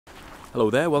Hello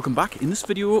there, welcome back. In this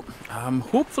video I'm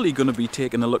hopefully going to be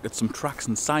taking a look at some tracks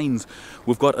and signs.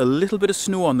 We've got a little bit of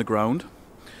snow on the ground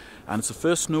and it's the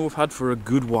first snow we've had for a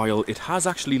good while. It has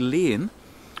actually lain,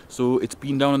 so it's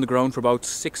been down on the ground for about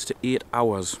 6 to 8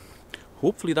 hours.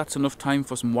 Hopefully that's enough time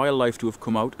for some wildlife to have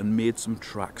come out and made some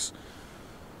tracks.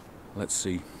 Let's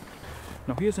see.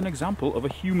 Now here's an example of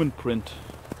a human print.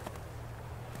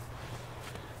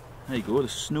 There you go, the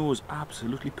snow is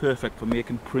absolutely perfect for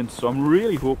making prints, so I'm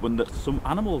really hoping that some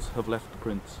animals have left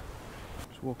prints.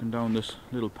 Just walking down this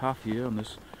little path here on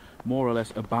this more or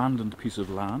less abandoned piece of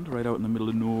land right out in the middle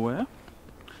of nowhere.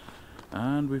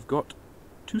 And we've got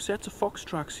two sets of fox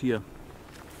tracks here.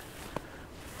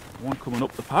 One coming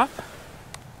up the path,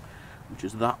 which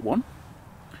is that one.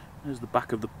 There's the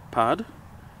back of the pad,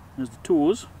 there's the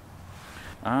toes,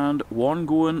 and one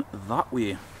going that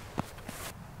way.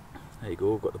 There you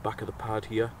go, we've got the back of the pad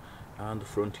here and the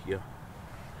front here.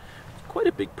 It's quite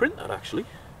a big print that actually.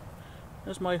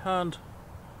 There's my hand.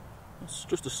 That's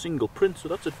just a single print, so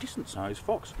that's a decent sized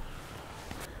fox.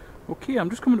 Okay,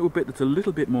 I'm just coming to a bit that's a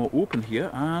little bit more open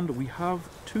here, and we have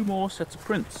two more sets of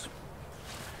prints.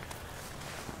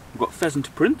 We've got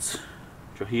pheasant prints,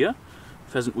 which are here.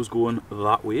 Pheasant was going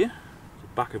that way, the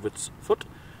back of its foot,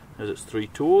 there's its three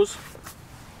toes.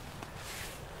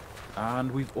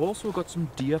 And we've also got some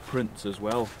deer prints as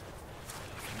well.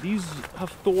 These have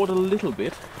thawed a little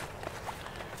bit.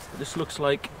 This looks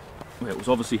like, well, it was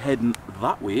obviously heading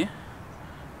that way.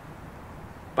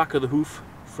 Back of the hoof,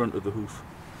 front of the hoof.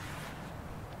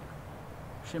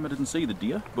 Shame I didn't see the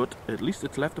deer, but at least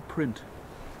it's left a print.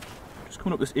 Just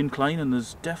coming up this incline and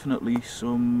there's definitely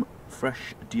some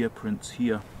fresh deer prints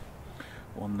here.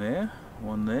 One there,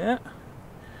 one there,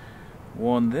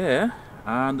 one there.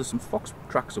 And there's some fox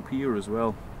tracks up here as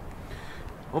well.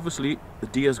 Obviously the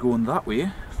deer's going that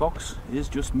way, fox is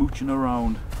just mooching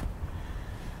around.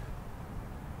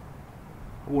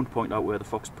 I won't point out where the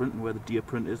fox print and where the deer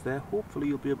print is there, hopefully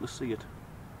you'll be able to see it.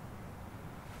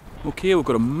 Okay, we've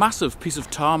got a massive piece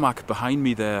of tarmac behind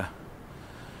me there,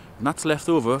 and that's left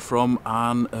over from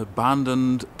an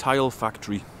abandoned tile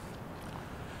factory.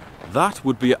 That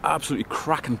would be an absolutely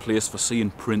cracking place for seeing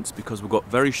prints because we've got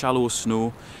very shallow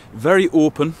snow, very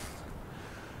open.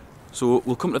 So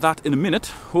we'll come to that in a minute.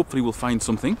 Hopefully we'll find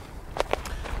something.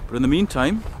 But in the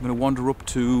meantime, I'm going to wander up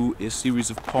to a series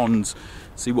of ponds,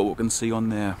 see what we can see on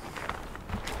there.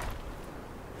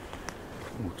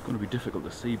 Oh, it's going to be difficult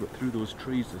to see, but through those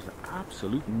trees there's an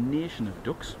absolute nation of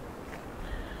ducks.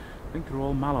 I think they're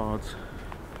all mallards.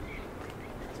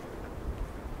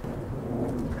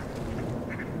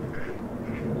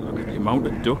 The amount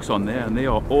of ducks on there, and they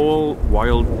are all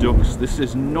wild ducks. This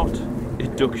is not a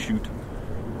duck shoot.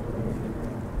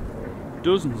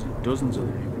 Dozens and dozens of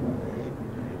them.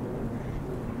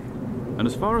 And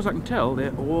as far as I can tell,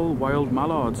 they're all wild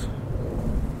mallards.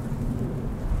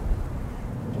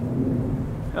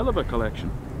 Hell of a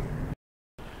collection.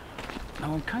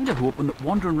 Now I'm kind of hoping that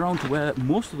wandering around to where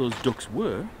most of those ducks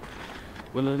were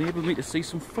will enable me to see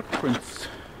some footprints.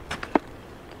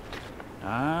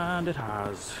 And it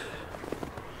has.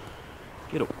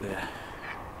 Get up there.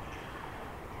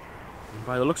 And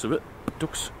by the looks of it,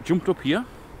 ducks jumped up here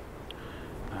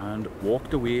and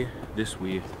walked away this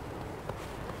way. You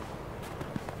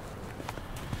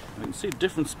can see the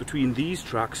difference between these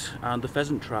tracks and the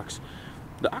pheasant tracks.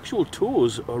 The actual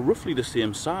toes are roughly the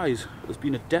same size. There's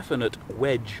been a definite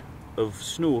wedge of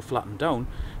snow flattened down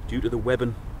due to the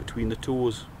webbing between the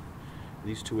toes in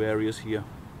these two areas here.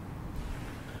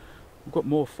 We've got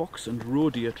more fox and roe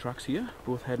deer tracks here,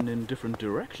 both heading in different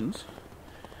directions.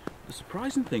 The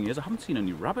surprising thing is I haven't seen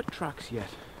any rabbit tracks yet.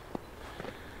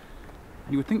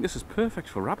 And you would think this is perfect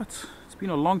for rabbits. It's been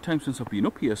a long time since I've been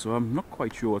up here, so I'm not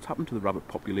quite sure what's happened to the rabbit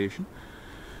population.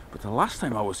 But the last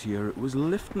time I was here, it was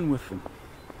lifting with them.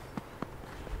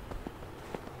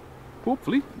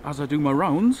 Hopefully, as I do my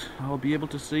rounds, I'll be able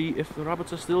to see if the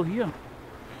rabbits are still here.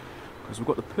 Because we've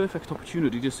got the perfect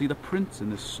opportunity to see the prints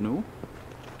in this snow.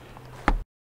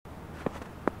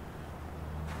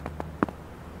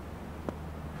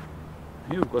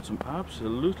 Here we've got some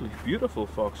absolutely beautiful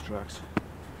fox tracks.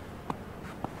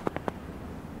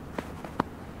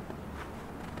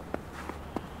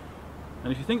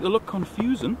 And if you think they look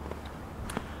confusing,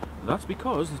 that's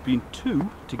because there's been two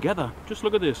together. Just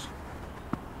look at this.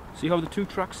 See how the two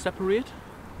tracks separate?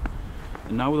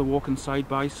 And now they're walking side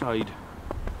by side.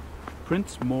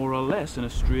 Prints more or less in a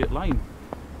straight line.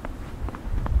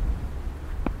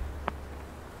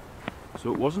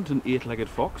 So it wasn't an 8-legged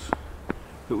fox.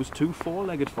 It was two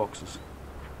 4-legged foxes.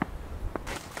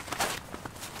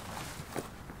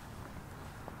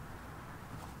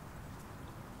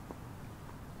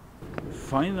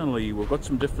 finally, we've got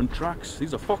some different tracks.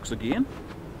 These are fox again,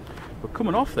 but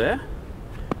coming off there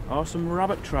are some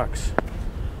rabbit tracks.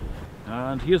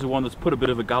 And here's the one that's put a bit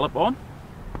of a gallop on.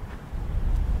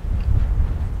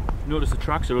 Notice the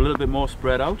tracks are a little bit more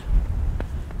spread out.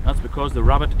 That's because the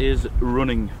rabbit is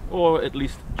running, or at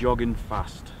least jogging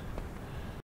fast.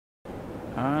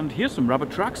 And here's some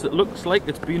rabbit tracks that looks like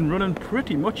it's been running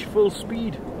pretty much full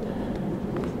speed.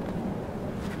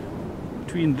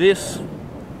 Between this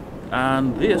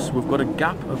and this, we've got a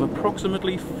gap of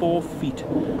approximately 4 feet,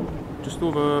 just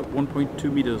over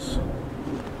 1.2 meters.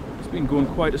 It's been going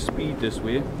quite a speed this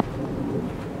way.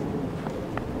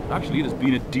 Actually, there's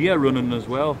been a deer running as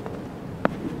well.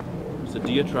 There's a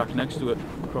deer track next to it,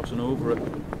 crossing over it.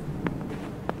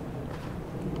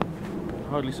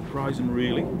 Hardly surprising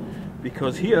really,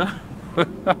 because here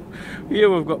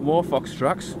we've got more fox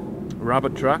tracks,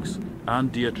 rabbit tracks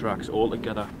and deer tracks all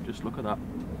together. Just look at that.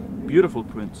 Beautiful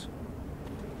prints.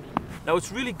 Now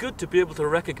it's really good to be able to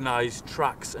recognize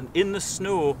tracks, and in the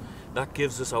snow that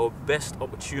gives us our best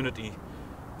opportunity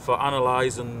for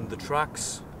analyzing the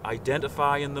tracks,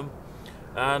 identifying them,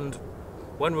 and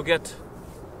when we get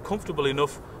comfortable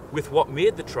enough with what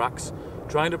made the tracks,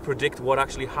 trying to predict what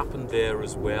actually happened there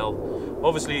as well.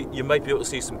 Obviously you might be able to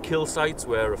see some kill sites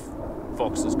where a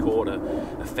fox has caught a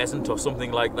pheasant or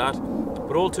something like that,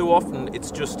 but all too often it's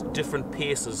just different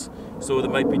paces. So they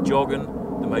might be jogging,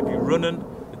 they might be running,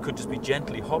 they could just be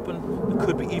gently hopping, they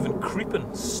could be even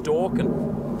creeping,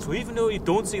 stalking. So even though you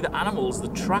don't see the animals, the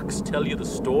tracks tell you the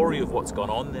story of what's gone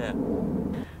on there.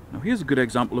 Now here's a good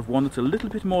example of one that's a little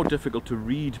bit more difficult to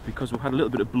read because we've had a little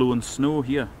bit of blowing snow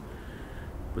here.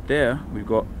 But there we've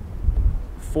got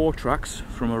 4 tracks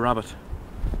from a rabbit.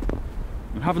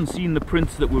 And having seen the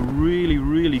prints that were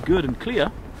really good and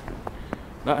clear,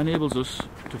 that enables us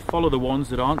to follow the ones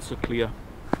that aren't so clear.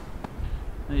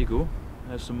 There you go,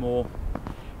 there's some more.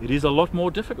 It is a lot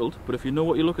more difficult, but if you know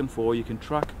what you're looking for, you can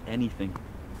track anything.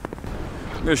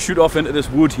 I'm going to shoot off into this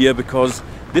wood here because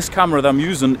this camera that I'm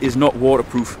using is not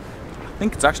waterproof. I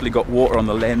think it's actually got water on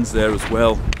the lens there as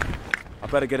well. I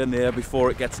better get in there before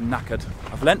it gets knackered.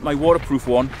 I've lent my waterproof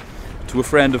one to a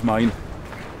friend of mine.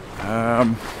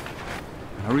 I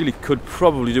really could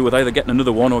probably do with either getting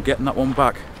another one or getting that one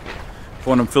back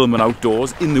for when I'm filming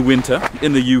outdoors in the winter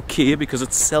in the UK, because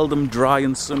it's seldom dry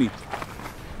and sunny.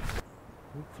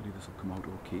 Hopefully this will come out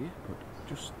okay, but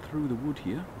just through the wood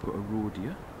here we've got a roe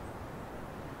deer.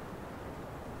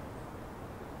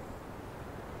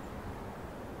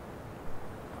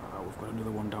 We've got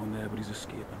another one down there, but he's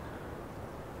escaping.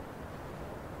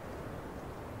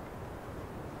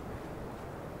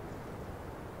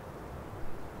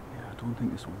 I don't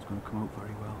think this one's going to come out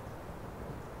very well.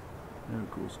 There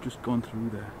it goes, just gone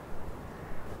through there.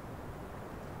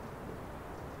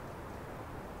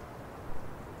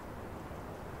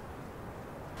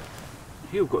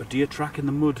 Here we've got a deer track in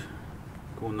the mud,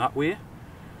 going that way.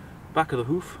 Back of the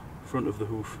hoof, front of the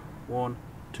hoof, 1,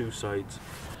 2 sides.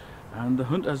 And the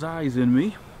hunter's eye's in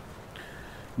me.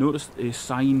 Notice a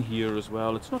sign here as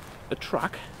well. It's not a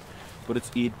track, but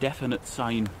it's a definite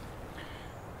sign.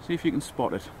 See if you can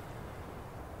spot it.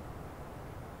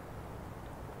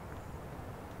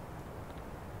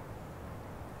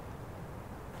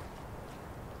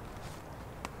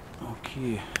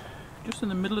 Okay, just in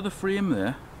the middle of the frame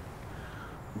there,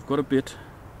 we've got a bit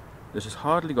that has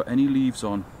hardly got any leaves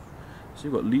on. So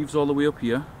you've got leaves all the way up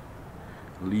here,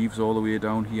 leaves all the way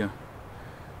down here.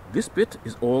 This bit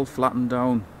is all flattened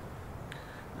down.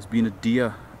 There's been a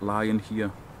deer lying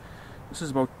here. This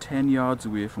is about 10 yards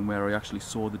away from where I actually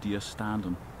saw the deer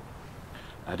standing.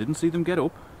 I didn't see them get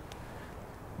up,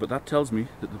 but that tells me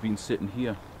that they've been sitting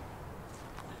here.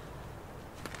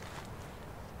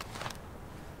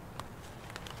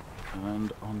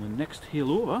 And on the next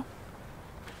hill over,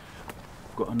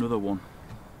 I've got another one.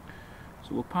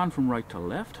 So we'll pan from right to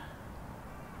left.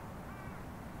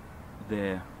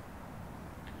 There.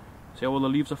 See how all the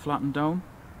leaves are flattened down?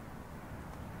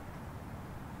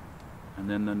 And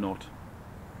then they're not.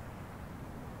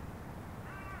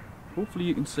 Hopefully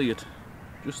you can see it.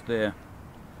 Just there.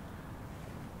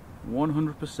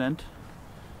 100%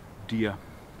 deer.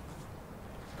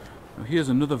 Now here's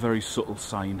another very subtle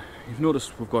sign. You've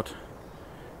noticed we've got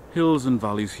hills and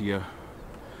valleys here,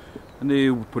 and they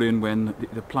were put in when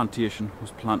the plantation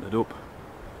was planted up.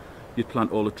 You'd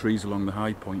plant all the trees along the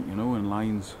high point, you know, in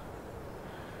lines.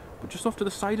 But just off to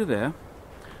the side of there,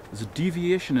 there's a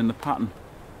deviation in the pattern.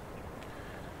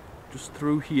 Just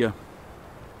through here.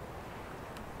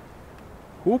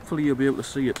 Hopefully you'll be able to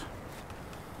see it.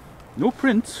 No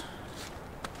prints,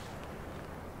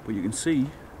 but you can see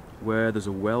where there's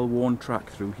a well-worn track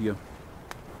through here.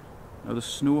 Now the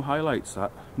snow highlights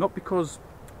that, not because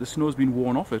the snow's been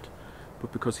worn off it,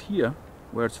 but because here,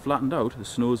 where it's flattened out, the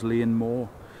snow's laying more.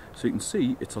 So you can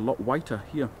see it's a lot whiter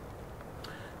here.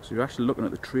 So you're actually looking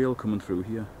at the trail coming through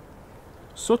here.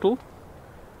 Subtle,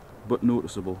 but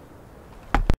noticeable.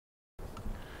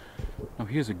 Now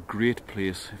here's a great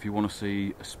place if you want to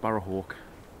see a sparrowhawk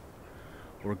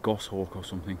or a goshawk or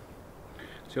something.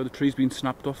 See how the tree's been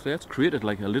snapped off there? It's created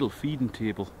like a little feeding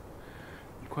table.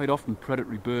 Quite often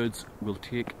predatory birds will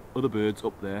take other birds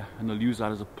up there and they'll use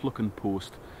that as a plucking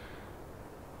post.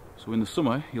 So in the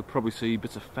summer you'll probably see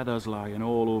bits of feathers lying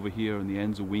all over here and the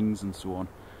ends of wings and so on,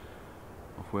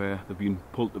 of where they've been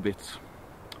pulled to bits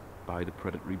by the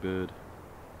predatory bird.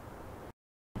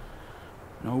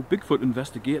 Now Bigfoot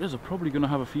investigators are probably going to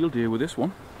have a field day with this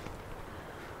one.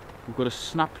 We've got a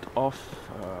snapped off,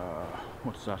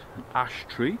 what's that, an ash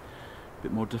tree. A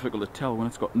bit more difficult to tell when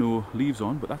it's got no leaves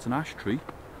on, but that's an ash tree.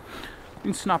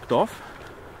 Been snapped off.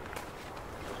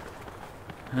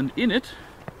 And in it,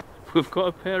 we've got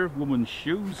a pair of women's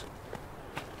shoes.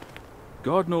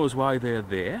 God knows why they're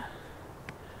there.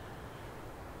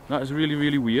 That is really,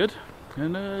 really weird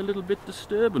and a little bit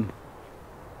disturbing.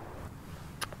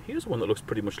 Here's one that looks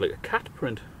pretty much like a cat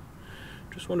print.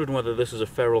 Just wondering whether this is a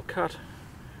feral cat.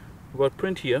 We've got a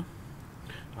print here,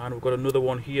 and we've got another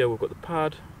one here. We've got the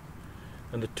pad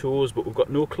and the toes, but we've got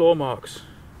no claw marks.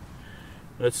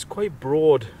 And it's quite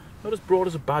broad, not as broad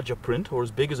as a badger print or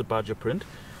as big as a badger print,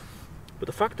 but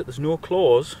the fact that there's no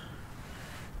claws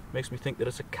makes me think that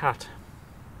it's a cat.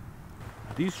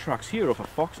 These tracks here of a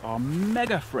fox are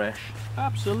mega fresh,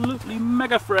 absolutely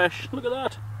mega fresh. Look at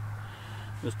that.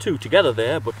 There's two together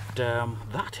there, but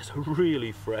that is a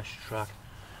really fresh track.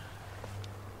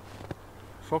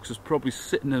 Fox is probably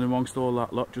sitting in amongst all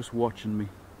that lot just watching me,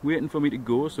 waiting for me to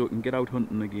go so it can get out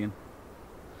hunting again.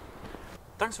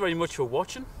 Thanks very much for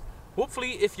watching.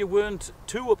 Hopefully if you weren't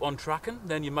too up on tracking,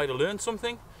 then you might have learned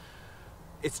something.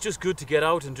 It's just good to get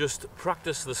out and just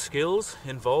practice the skills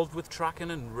involved with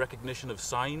tracking and recognition of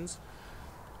signs.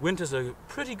 Winter's a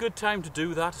pretty good time to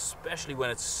do that, especially when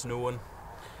it's snowing.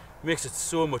 Makes it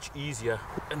so much easier.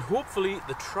 And hopefully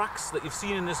the tracks that you've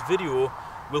seen in this video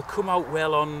will come out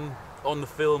well on the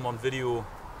film, on video.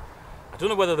 I don't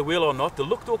know whether they will or not. They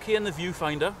looked okay in the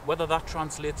viewfinder. Whether that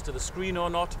translates to the screen or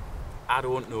not, I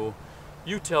don't know.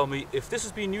 You tell me. If this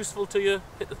has been useful to you,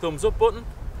 hit the thumbs up button.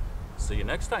 See you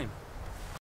next time.